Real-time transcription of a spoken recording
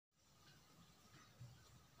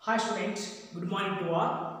Hi students, good morning to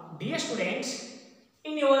all. Dear students,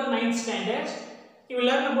 in your ninth standard, you will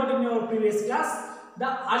learn about in your previous class the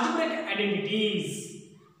algebraic identities.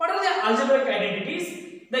 What are the algebraic identities?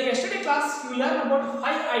 The yesterday class you learn about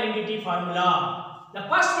five identity formula. The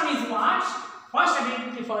first one is what? First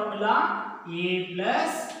identity formula a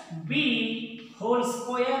plus b whole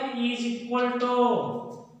square is equal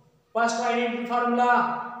to. First identity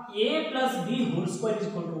formula a plus b whole square is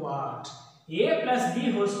equal to what? A plus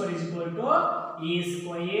b whole square is equal to a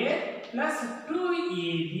square plus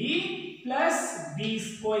 2ab plus b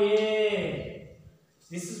square.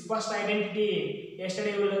 This is first identity.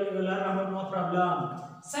 Yesterday we will learn about no problem.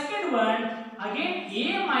 Second one, again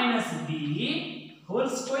a minus b whole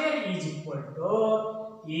square is equal to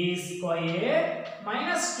a square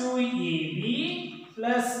minus 2ab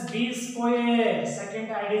plus b square.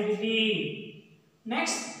 Second identity.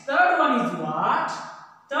 Next, third one is what?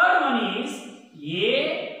 Third one is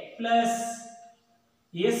a plus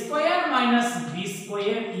a square minus b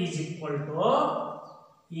square is equal to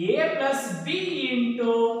a plus b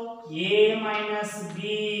into a minus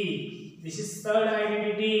b. This is third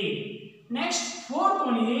identity. Next, fourth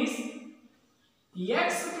one is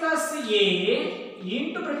x plus a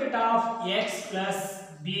into bracket of x plus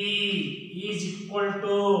b is equal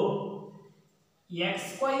to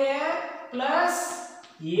x square plus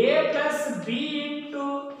a plus b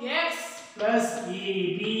into x plus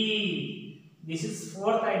ab. This is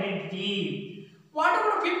fourth identity. What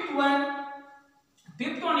about fifth one?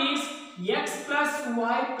 Fifth one is x plus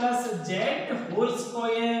y plus z whole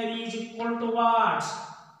square is equal to what?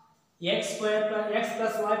 X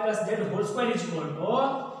plus y plus z whole square is equal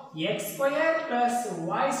to x square plus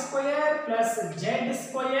y square plus z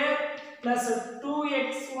square plus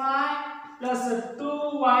 2xy plus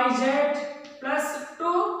 2yz plus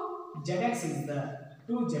 2zx is the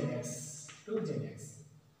 2zx.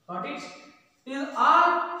 Got it? These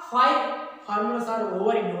all five formulas are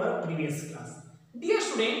over in your previous class. Dear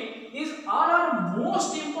student, these all are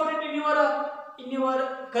most important in your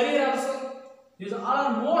career also. These all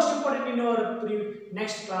are most important in your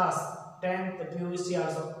next class, 10th PUC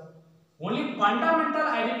also. Only fundamental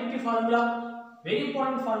identity formula, very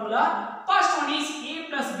important formula. First one is a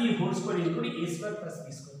plus b whole square is equal to a square plus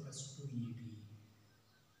b square plus 2ab.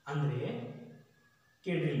 ಅಂದ್ರೆ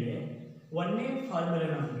ಕೇಳಿದ್ರೆ ಒಂದೇ formula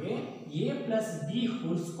ನಮಗೆ a plus b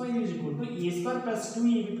whole square is equal to a square plus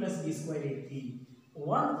 2ab plus b square ಐತಿ.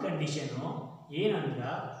 ಒಂದು condition ಏನಂದ್ರ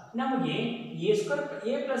ನಮಗೆ a square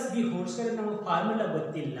a plus b whole square ನಮಗೆ formula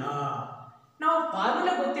ಗೊತ್ತಿಲ್ಲ. ನಾವು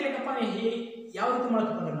ಫಾರ್ಮುಲಾ ಗೊತ್ತಿಲ್ಲಕಪ್ಪ ಯಾವ ರೀತಿ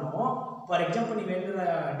ಮಾಡಕಪ್ಪ ಅಂದ್ರೆ ನಾವು ಫಾರ್ ಎಕ್ಸಾಂಪಲ್ ನೀವೆಲ್ಲರ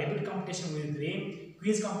ಡೆಬಿಟ್ ಕಾಂಪಿಟೇಷನ್ ಹೋಗಿದ್ರಿ,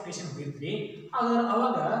 ಕ್ವಿಜ್ ಕಾಂಪಿಟೇಷನ್ ಹೋಗಿದ್ರಿ,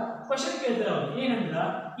 ಅವಾಗ ಕ್ವಶನ್ ಕೇಳಿದ್ರ ಏನಂದ್ರ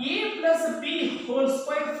a plus b whole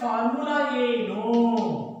square formula ಏನು?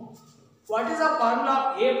 What is the formula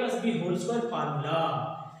of a plus b whole square formula?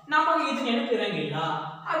 ನಮಗೆ ಇದು ನೆನಪಿರಂಗಿಲ್ಲ.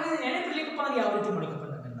 ಹಾಗೆ ಇದು ನೆನಪಿರಲಿಕ್ಕಪ್ಪ ಅಂದ್ರೆ ಯಾವ ರೀತಿ ಮಾಡಕಪ್ಪ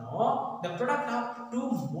ಅಂದ್ರೆ ನಾವು the product of two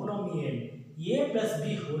monomial a plus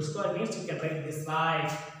b whole square means you can write this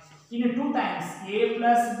like in two times a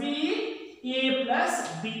plus b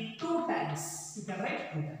two times you can write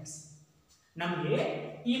two times. ನಮಗೆ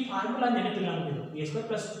ಈ ಫಾರ್ಮುಲಾ ನೆನಪಿಲ್ಲ ನಮಗೆ a square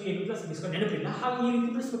plus 2ab plus b square ನೆನಪಿಲ್ಲ. ಹಾಗೆ ಈ ರೀತಿ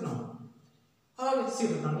ಬಿಡಿಸಬೇಕು ನಾವು. ಹಾಗೆ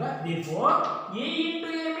ಸಿಗುತ್ತೆ ನಮಗೆ therefore a into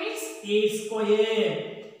a means a square.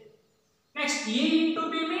 Next a into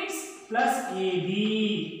b means plus ab.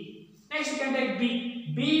 Next you can take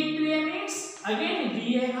b into a means again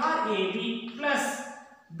bar ab plus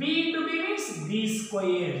b into b means b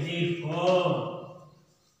square. Therefore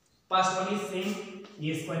first one is same,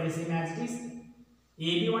 a square is same as it is.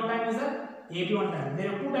 ab one time is that ab one time, there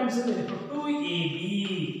are two times is there, so 2ab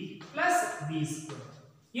plus b square.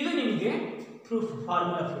 ಇದು ನಿಮಗೆ proof,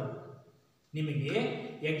 formula proof. ನಿಮಗೆ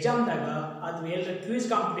exam ದಾಗ ಅಥವಾ ಎಲ್ಲ quiz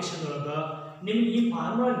competition ಒಳಗ ನಿಮಗೆ ಈ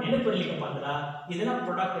formula ನೆನಪಿರಲಿಕ್ಕಪ್ಪ ಅಂದ್ರೆ ಇದನ್ನ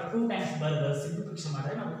ಪ್ರಾಡಕ್ಟ್ ಟೂ ಟೈಮ್ಸ್ ಬರೆದು ಸಿಂಪ್ಲಿಫಿಕೇಶನ್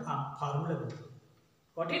ಮಾಡಿದ್ರೆ ನಮಗೆ ಆ ಫಾರ್ಮುಲಾ ಗೊತ್ತು.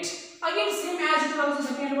 Got it? Again same as it also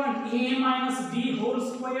second one a minus b whole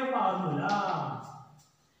square formula.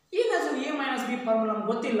 ಏನಾದ್ರು a minus b ಫಾರ್ಮುಲಾ ನಮಗೆ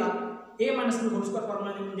ಗೊತ್ತಿಲ್ಲ, a minus b whole square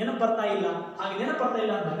formula ನಿಮಗೆ ನೆನಪು ಬರ್ತಾ ಇಲ್ಲ. ಹಾಗೆ ನೆನಪು ಬರ್ತಾ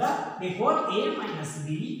ಇಲ್ಲ ಅಂದಾಗ therefore a minus b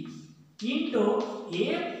into a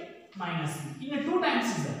minus b in two times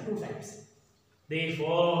is there, two times.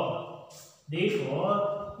 Therefore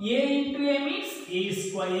a into a means a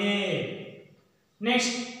square.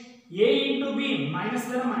 Next a into b minus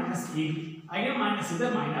the minus ab, again minus is the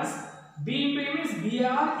minus, b into a means br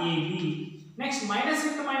ab. Next minus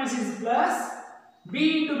into minus is plus, b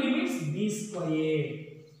into b means b square.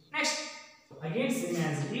 Next again same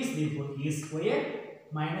as it is, therefore a square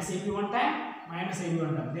minus ab one time minus ab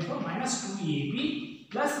one time, therefore minus 2ab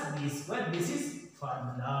plus b square. This is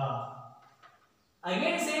formula.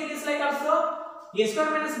 Again same this like also a square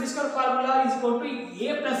minus b square formula is equal to a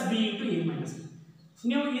plus b into a minus b.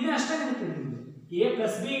 ನೀವು ಇದನ್ನ ಅಷ್ಟೇ ನೆನಪಿಟ್ಕೊಳ್ಳಿ. a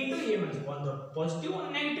plus b into a minus b. One positive, one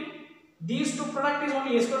negative. These two product is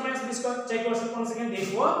only a square minus b square. Check yourself once again.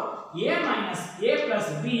 Therefore, a minus a plus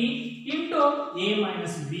b into a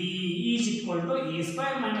minus b is equal to a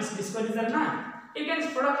square minus b square. Is that not? You can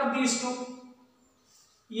product of these two.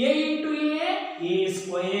 A into a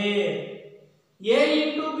square. A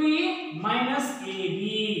into b minus ab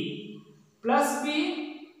plus b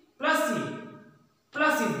plus c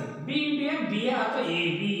plus c. B into a b ಅಥವಾ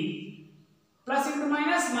ab plus into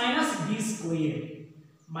minus minus b square.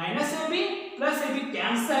 Minus ab plus ab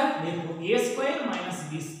cancel. Therefore a square minus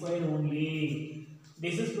b square only.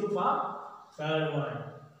 This is proof of third one.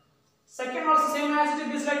 Second also same as it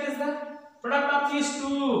is like this. The product of these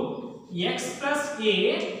two, x plus a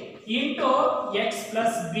into x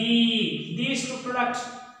plus b. These two products,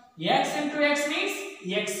 x into x means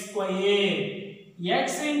x square, x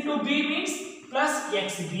into b means plus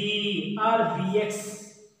xb or bx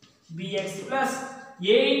plus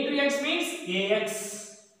a into x means ax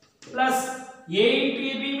plus a into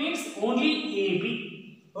ab means only ab.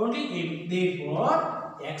 Therefore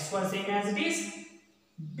x was same as it is,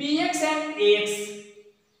 bx and ax.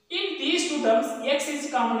 In these two terms, x is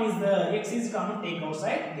common, take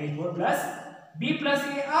outside. Therefore plus b plus a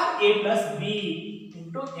or a plus b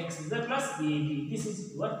into x is the plus ab. This is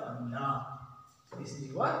your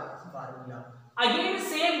formula. Again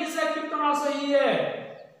same this like fifth one also here.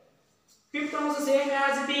 Fifth one also same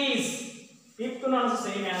as it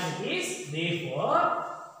is. Therefore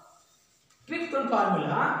fifth one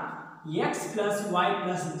formula, x plus y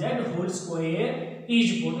plus z whole square is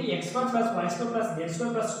equal to x square plus y square plus z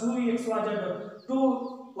square plus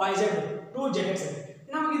 2xyz 2zx.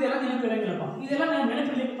 ನಮಗೆ ಇದೆಲ್ಲ ನೆನಪಿರಂಗಿಲ್ಲಪ್ಪ. ಇದೆಲ್ಲ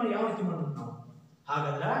ನೆನಪಿರಲಿಕ್ಕಪ್ಪ ಯಾವ ರೀತಿ ಮಾಡೋದು ನಾವು?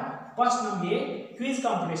 ಹಾಗಾದ್ರೆ first ನಮಗೆ quiz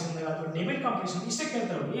competition ಅಥವಾ ಡೆಬಿಟ್ ಕಾಂಪಿಟೇಷನ್ ಇಷ್ಟೇ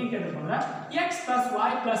ಕೇಳ್ತಾರೆ. ಏನು ಕೇಳ್ತಾರೆ ಅಂದ್ರೆ x plus y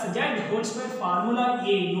plus z whole square formula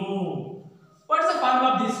ಏನು? What is the formula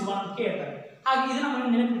of this one ಕೇಳ್ತಾರೆ. ಹಾಗೆ ಇದನ್ನ ನಾವು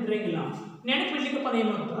ನೆನಪಿಟ್ಟಿರಂಗಿಲ್ಲ. ನೆನಪಿಡ್ಲಿಕ್ಕೆ ಪದ ಏನು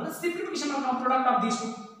ಮಾಡ್ತಾರೆ ಅಂದ್ರೆ simplification of product of this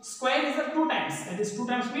square is 2 times. That is 2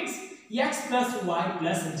 times means x plus y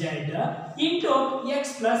plus z into x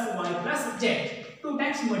plus y plus z. 2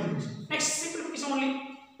 times multiplication. Next simplification only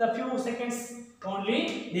the few seconds only.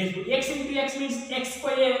 Therefore x into x means x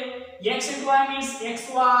square, x into y means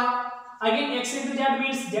xy, again x into z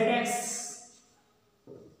means zx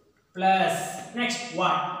plus next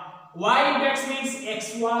y into x means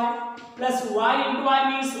xy plus y into y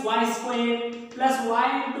means y square plus y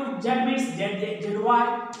into z means zy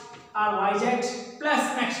or yz plus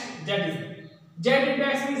next z into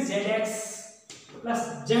x means zx plus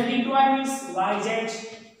z into y means yz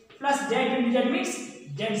plus z into z means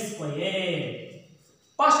z square.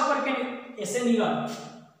 First of all can SN here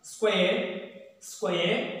square.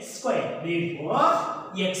 Therefore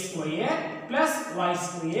x square plus y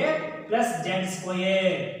square plus z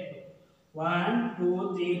square. 1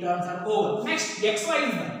 2 3 terms are over. Next xy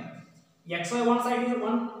is there. xy one side is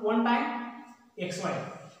one time xy.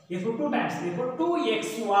 Therefore 2 times. Therefore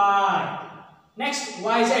 2xy. Next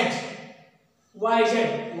yz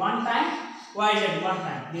one time, yz one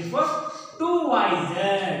time. Therefore 2yz.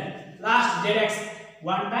 Last zx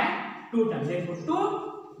one time, 2 times. Therefore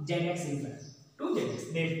 2zx is there. 2zx.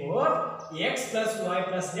 Therefore x plus y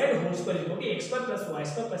plus z whole square is equal to x square plus y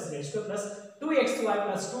square plus z square plus 2xy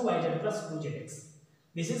plus 2yz plus 2zx.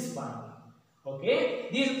 This is formula. Okay.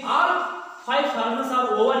 These all 5 formulas are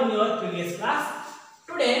over in your previous class.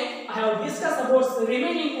 Today I have discussed about the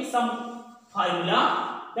remaining some formula.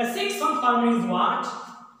 The sixth one formula is what?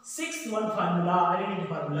 Sixth one formula, identity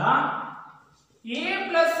formula. A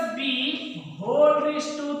plus b whole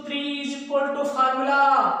raised to 3 is equal to formula.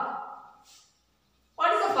 What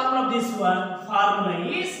is the formula of this one? Formula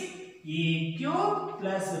is a cube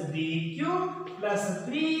plus b cube plus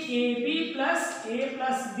 3ab plus a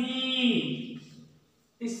plus b.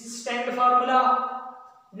 This is standard formula.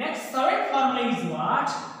 Next third formula is what?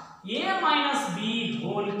 A minus b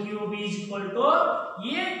whole cube is equal to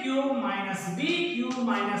a cube minus b cube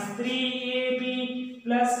minus 3ab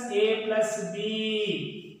plus a plus b.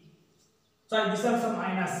 Sorry, this is some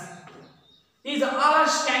minus. These are all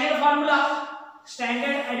standard formula,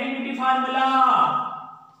 standard identity formula.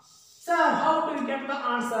 Sir, how to get the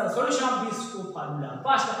answer? Solution of these two formula.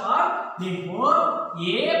 First of all, therefore a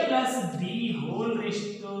plus b whole raised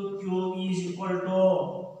to cube is equal to.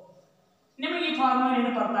 ನಿಮಗೆ ಈ formula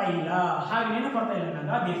ನೆನಪರ್ತಾ ಇಲ್ಲ, ಹಾಗೆ ನೆನಪರ್ತಾ ಇಲ್ಲ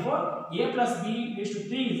ಅಂದಾಗ therefore a plus b raised to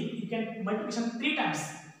 3 you can multiplication 3 times.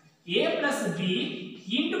 A plus b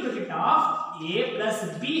into bracket of a plus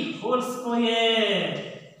b whole square.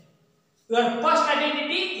 Your first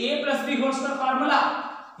identity a plus b whole square formula.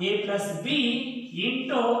 a plus b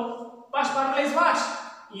into first formula is what?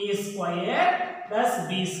 A square plus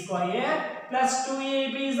b square plus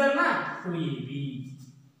 2ab is the 2ab.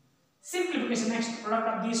 Simplification, next product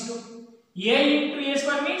of these two. A into a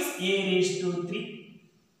square means a raised to 3.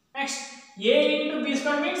 Next, a into b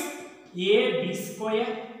square means ab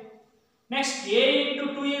square. Next, a into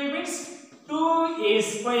 2ab means 2a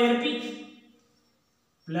square b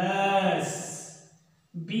plus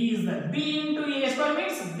b is the b into a square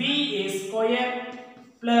means b a square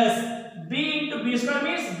plus b into b square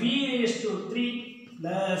means b raised to 3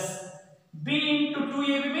 plus b into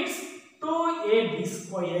 2ab means 2ab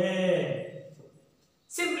square.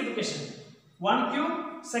 Simplification. One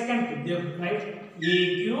cube, second cube. They write a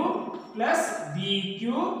cube plus b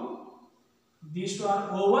cube. These two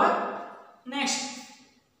are over. Next,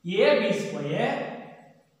 ab square.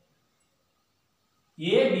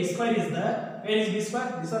 ab square is the, where is b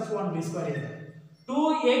square? This is 1b square is the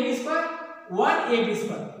 2ab square, 1ab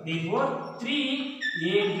square. Therefore,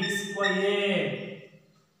 3ab square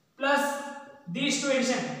plus these two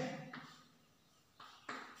addition.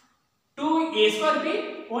 2a square b,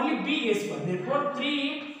 only b a square. Therefore,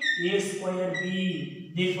 3a square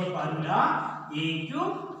b. Therefore, formula a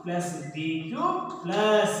cube plus b cube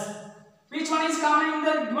plus, which one is common in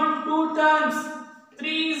the given two terms?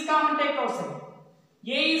 3 is common, take outside. A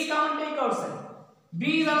is common, take outside.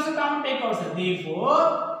 B is also common, take outside.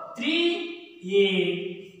 Therefore,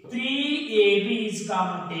 3ab is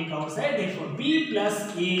common, take outside. Therefore, b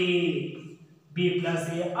plus a. B plus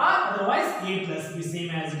a or otherwise a plus b, same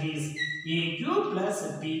as it is. A cube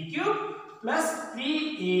plus b cube plus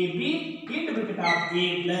 3ab into bracket of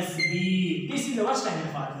a plus b. This is our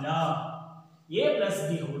standard formula. A plus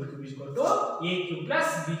b whole cube is equal to a cube plus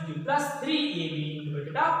b cube plus 3ab into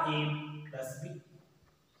bracket of a plus b.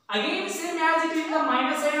 Again, same as it is, the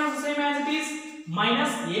minus sign also same as it is.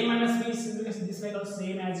 Minus a minus b is this way also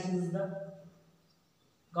same as it is. The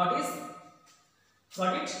got it?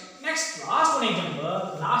 Got it? Next, last one example,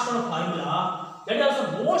 last one formula. That is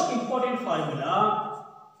also most important formula.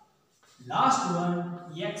 Last one,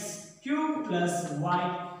 x cube plus y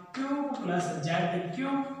cube plus z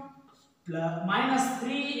cube plus minus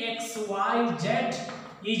 3xyz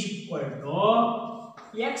is equal to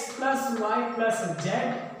x plus y plus z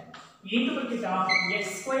into bracket of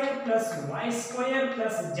x square plus y square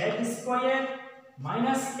plus z square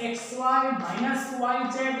minus xy minus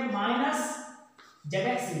yz minus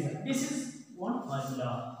zx. This is one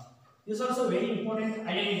formula. This is also very important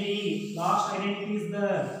identity. Last identity is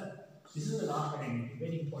this is the last identity.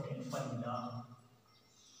 Very important formula.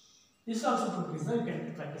 This is also two pieces. You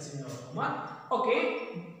can practice in your homework. Okay.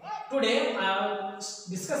 Today I will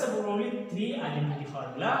discuss about only 3 identity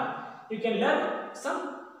formula. You can learn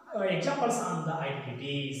some examples on the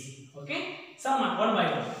identities. Okay. Some one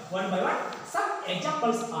by one. One by one. Some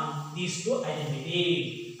examples on these two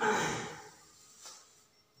identities.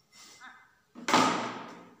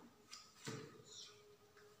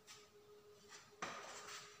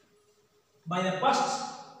 By the first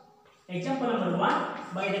example number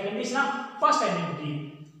 1, by the condition of first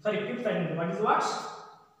identity. Sorry, fifth identity. What is what?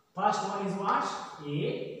 First one is what?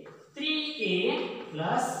 A 3a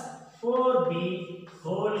plus 4b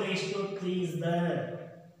whole raised to 3 is there.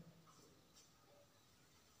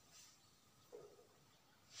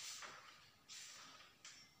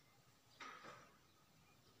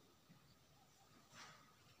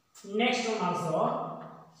 Next one also.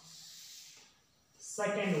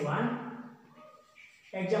 Second one.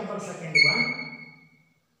 Example second one,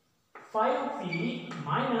 5p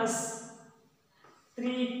minus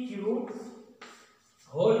 3 cube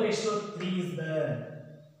whole raised to 3 is there.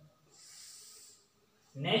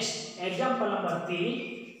 Next, example number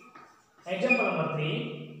 3,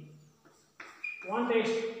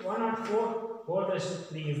 104 whole raised to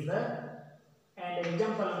 3 is there. And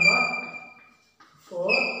example number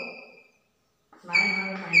 4,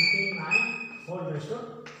 999 whole raised to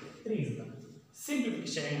 3 is there.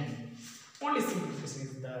 Simplification. Only simplification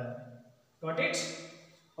is the. Got it?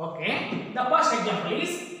 Okay. The first example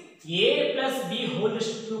is a plus b whole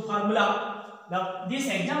raised to formula. This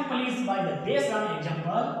example is by the based on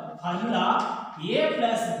example formula a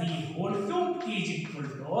plus b whole cube is equal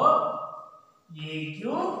to a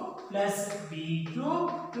cube plus b cube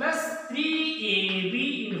plus 3ab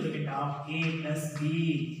into the bracket of a plus b.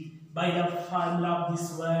 By the formula of this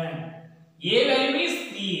one, a value is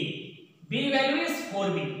 3. B value is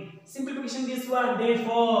 4b. Simplification this one.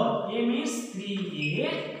 Therefore, a means 3a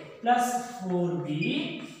plus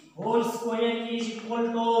 4b whole square is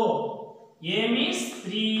equal to a means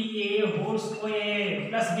 3a whole square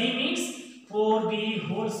plus b means 4b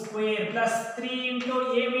whole square plus 3 into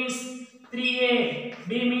a means 3a,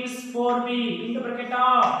 b means 4b into bracket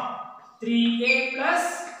of 3a plus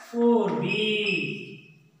 4b.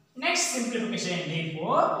 Next simplification,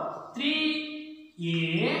 therefore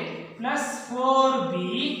 3a plus 4b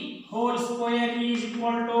whole square is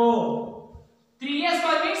equal to 3a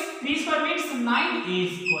square means 3 square means 9a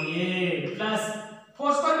square plus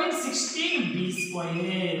 4 square means 16b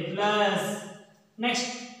square plus next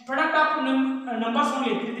product of numbers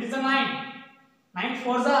only 3 3 is 9 9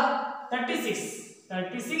 4 is 36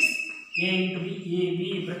 36 a into b a b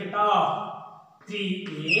bracket of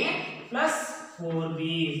 3a plus 4b.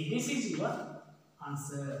 This is your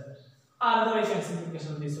answer. Otherwise you can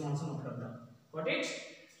simplification of this one also no problem. Got it?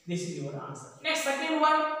 This is your answer. Next second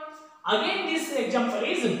one. Again this example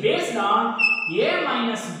is based on a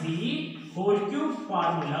minus b whole cube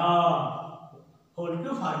formula. Whole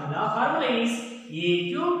cube formula. Formula is a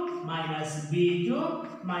cube minus b cube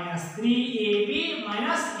minus 3ab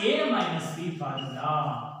minus a minus b formula.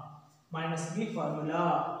 Minus b formula.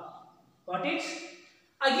 Got it?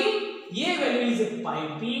 Again a value is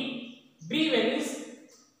 5p, b value is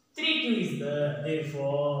 3q is there.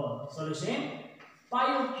 Therefore solution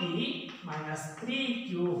 5p minus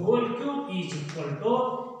 3q whole cube is equal to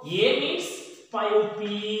a means 5p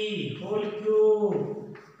whole cube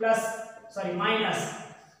plus minus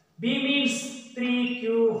b means 3q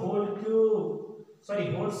whole cube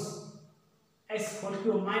whole s whole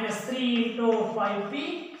cube minus 3 into 5p.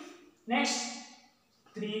 Next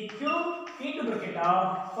 3q into bracket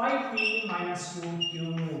of 5p minus 2q.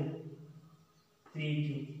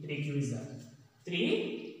 3q is that 3q.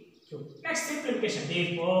 Next simplification.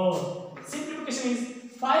 Therefore simplification is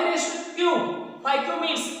 5 raised to q. 5q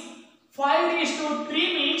means 5 raised to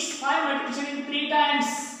 3 means 5 multiplication in 3 times.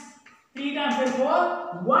 3 times, therefore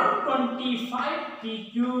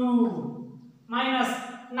 125pq minus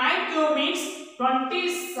 9q means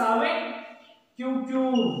 27qq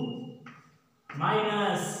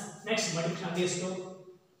minus next multiplication of these two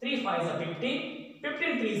 3 5 is 15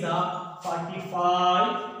 15 3 is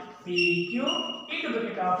 45pq into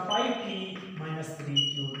bracket of 5p minus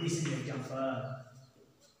 3q. This is the example.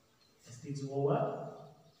 This is over.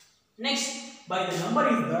 Next, by the number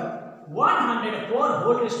is the 104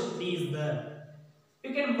 whole raised to 3 is there.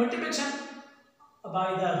 You can multiplication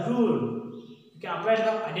by the rule. You can apply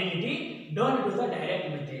the identity. Don't do the direct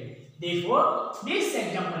method. Therefore, this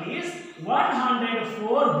example is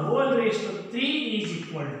 104 whole raised to 3 is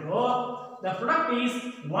equal to the product is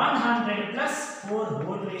 100 plus 4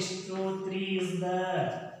 whole raised to 3 is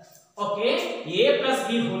there. Okay, a plus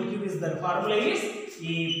b whole cube is the formula is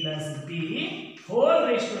a plus b whole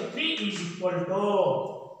raised to 3 is equal to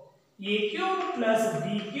a cube plus b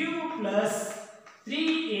cube plus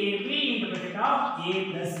 3ab into bracket of a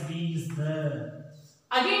plus b is there.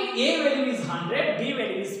 Again a value is 100, b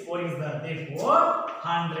value is 4 is there. Therefore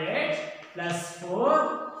 100 plus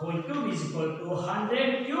 4 whole cube is equal to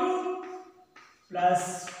 100 cube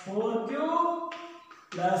plus 4 cube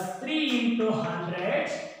plus 3 into 100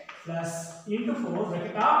 plus into 4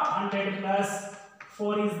 bracket of 100 plus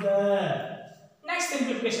 4 is there. Next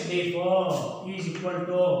simplification, therefore is equal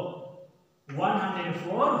to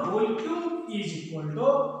 104 whole cube is equal to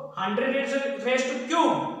 100 raised to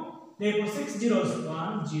cube. Therefore 6 zeros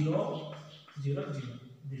 1 0 0 0.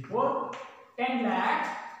 Therefore 10 lakh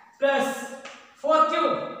plus 4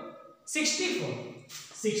 cube 64.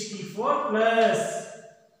 64 plus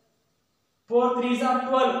 4 3s are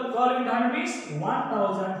 12. 12 into 100 means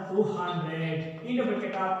 1200 into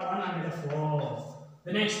bracket of 104.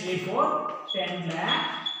 The next therefore 10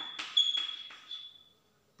 lakh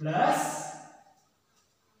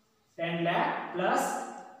plus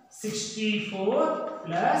 64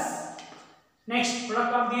 plus next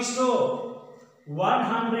product of these two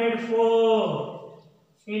 104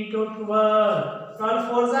 into 12.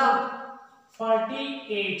 12 4s are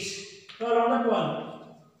 48. 12 on the 12.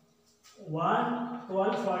 1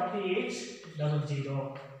 12 48 double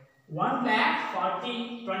 0. 1 lakh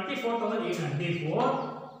 24,800. Therefore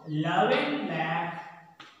 11 lakh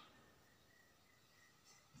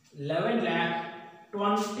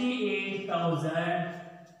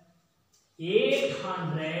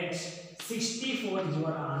 28,864 is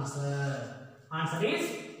your answer. Answer is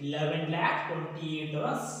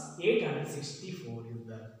 11,28,864 is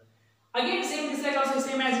there. Again same this like also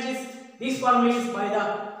same as it is. This formula is by the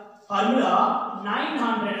formula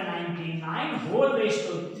 999 whole raised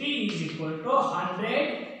to 3 is equal to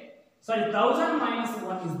 1000 minus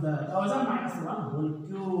 1 is there. 1000 minus 1 whole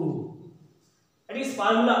cube. That is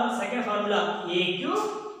formula. Second formula a cube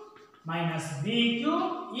minus b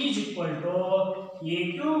cube is equal to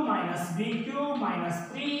a cube minus b cube minus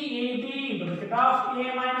 3ab into bracket of a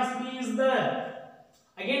minus b is there.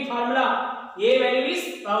 Again formula, a value is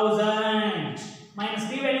 1000 minus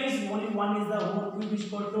b value is only 1 is the whole cube is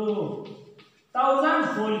equal to 1000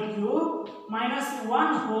 whole cube minus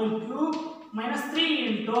 1 whole cube minus 3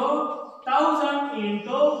 into 1000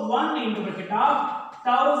 into 1 into bracket of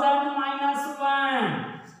 1000 minus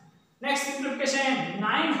 1. Next simplification,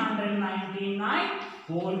 999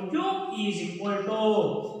 whole cube is equal to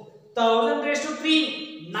 1000 raised to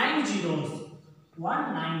 3, 9 zeros,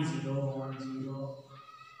 190,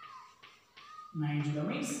 90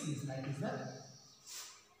 means this like is the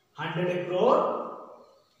 100 crore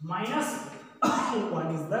minus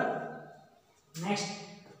 1 is the next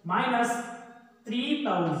minus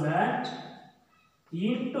 3000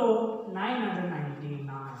 into 999.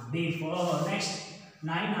 Therefore, next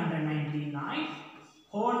 999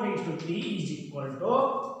 whole raised to 3 is equal to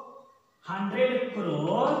 100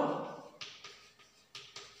 crore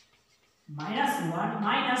minus 1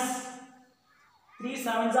 minus 3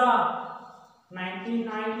 sevens are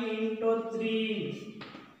 99 into 3.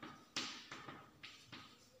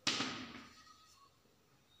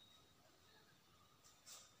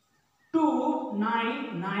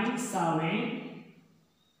 2997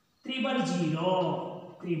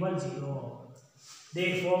 000.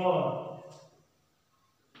 Therefore,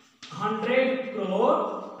 100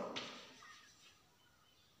 crore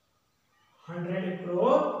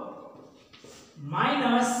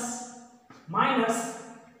minus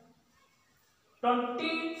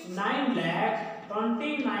 29 lakh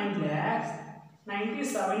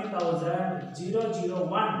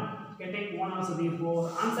 97,001. You can take one also.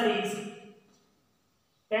 Therefore, answer is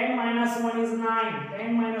 10 minus 1 is 9.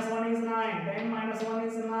 10 minus 1 is 9. 10 minus 1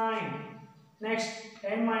 is 9. Next,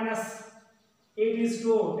 10 minus 8 is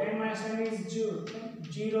 2. 10 minus 10 is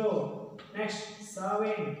 0. Next,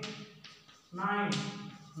 7, 9.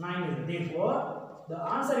 9 is. Therefore, the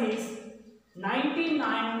answer is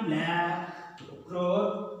 99 lakh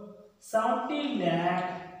crore 70 lakh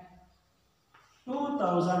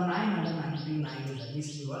 2,999 is the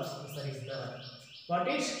least your answer is the. What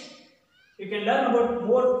is? You can learn about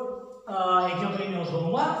more example in your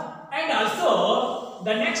homework, and also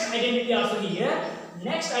the next identity also here.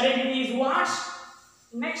 Next identity is what?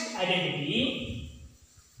 Next identity.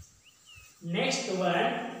 Next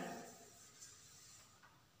one.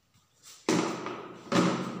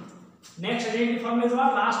 Next identity formula is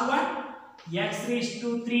what? Last one. X raised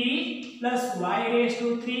to 3 plus y raised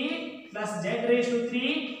to 3 plus z raised to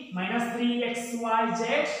 3 minus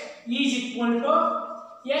 3xyz is equal to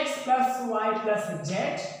x plus y plus z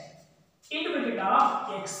into bracket of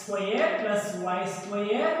x square plus y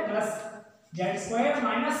square plus z square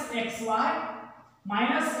minus xy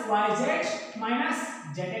minus yz minus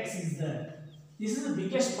zx is there. This is the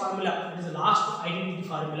biggest formula. It is the last identity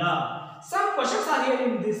formula. Some questions are here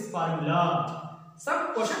in this formula.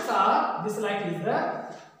 Some questions are this like is the,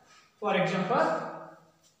 for example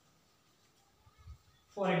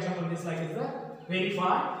this like is the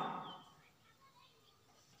verify.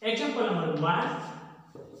 Example number 1.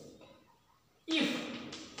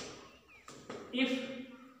 If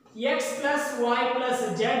x plus y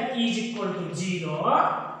plus z is equal to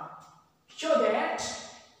 0, show that x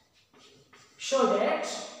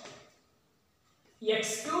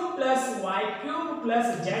cube plus y cube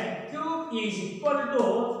plus z cube is equal to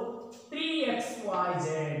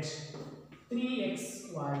 3xyz.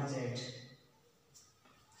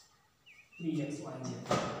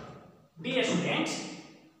 Dear students,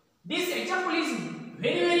 this example is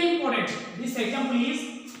very important. This example is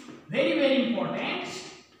very important.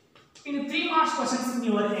 In 3 marks questions in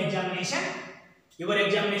your examination.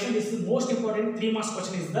 This is most important. 3 marks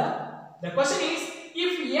question is the question is,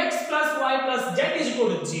 if x plus y plus z is equal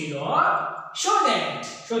to 0, show that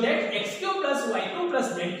x cube plus y cube plus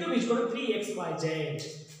z cube is equal to 3xyz.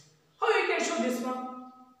 How you can show this one?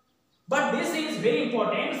 But this is very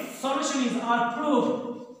important. Solution is our proof.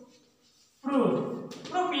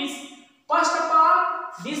 Proof is, first of all,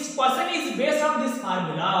 this question is based on this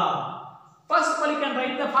formula. First of all, you can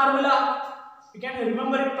write the formula. You can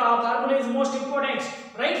remember it. Formula is most important.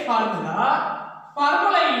 Write formula.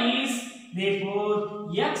 Formula is, therefore,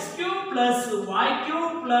 x cube plus y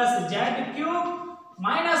cube plus z cube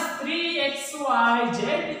minus 3xyz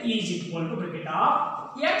is equal to bracket of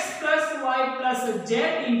x plus y plus z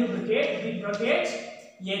into bracket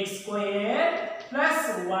x square plus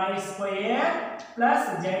y square plus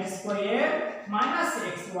z square minus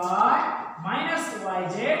xy minus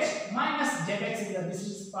yz minus zx. This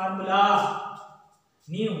is formula.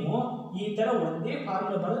 ನೀವು ಈ ತರ ಒಂದೇ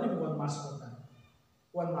formula ಬರೆದು ನಿಮಗೆ 1 marks ಕೊಡ್ತಾರೆ.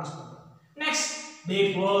 Next,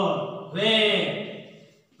 Therefore, where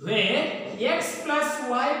x plus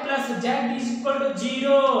y plus z is equal to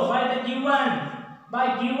 0 by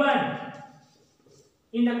given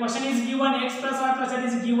in the question is given x plus y plus z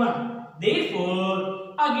is given.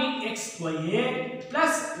 Therefore, again x square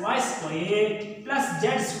plus y square plus z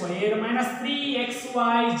square minus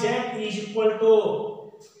 3xyz is equal to,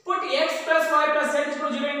 put x plus y plus z is equal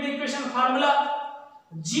to 0 in the equation formula.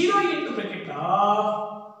 0 into bracket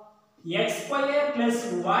of x square plus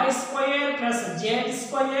y square plus z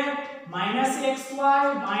square minus xy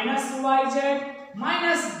minus yz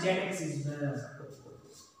minus zx is there.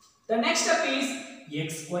 The next step is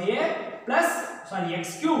x square plus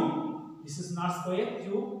x cube. This is not square,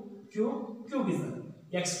 cube is there.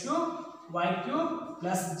 X cube y cube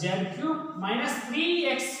plus z cube minus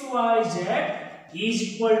 3xyz is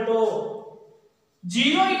equal to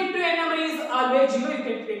 0 into a number is always 0. You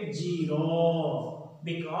can take 0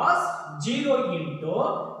 because 0 into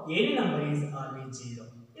any number is always 0.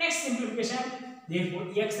 Next simplification. Therefore,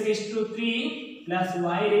 x raised to 3 plus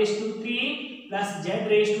y raised to 3 plus z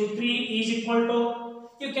raised to 3 is equal to,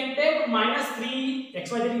 you can take minus 3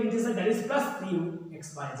 xyz in this, that is plus 3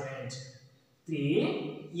 xyz.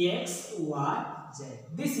 3 xyz.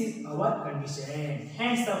 This is our condition.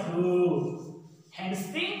 Hence the proof.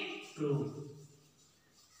 Hence the proof.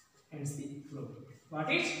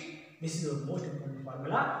 What is? This is the most important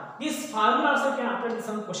formula. This formula also can apply.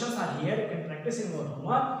 Some questions are here. You can practice in your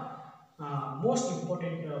homework. Most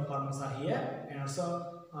important formulas are here, and also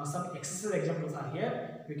some exercise examples are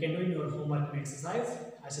here. You can do in your homework and exercise.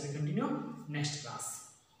 I shall continue next class.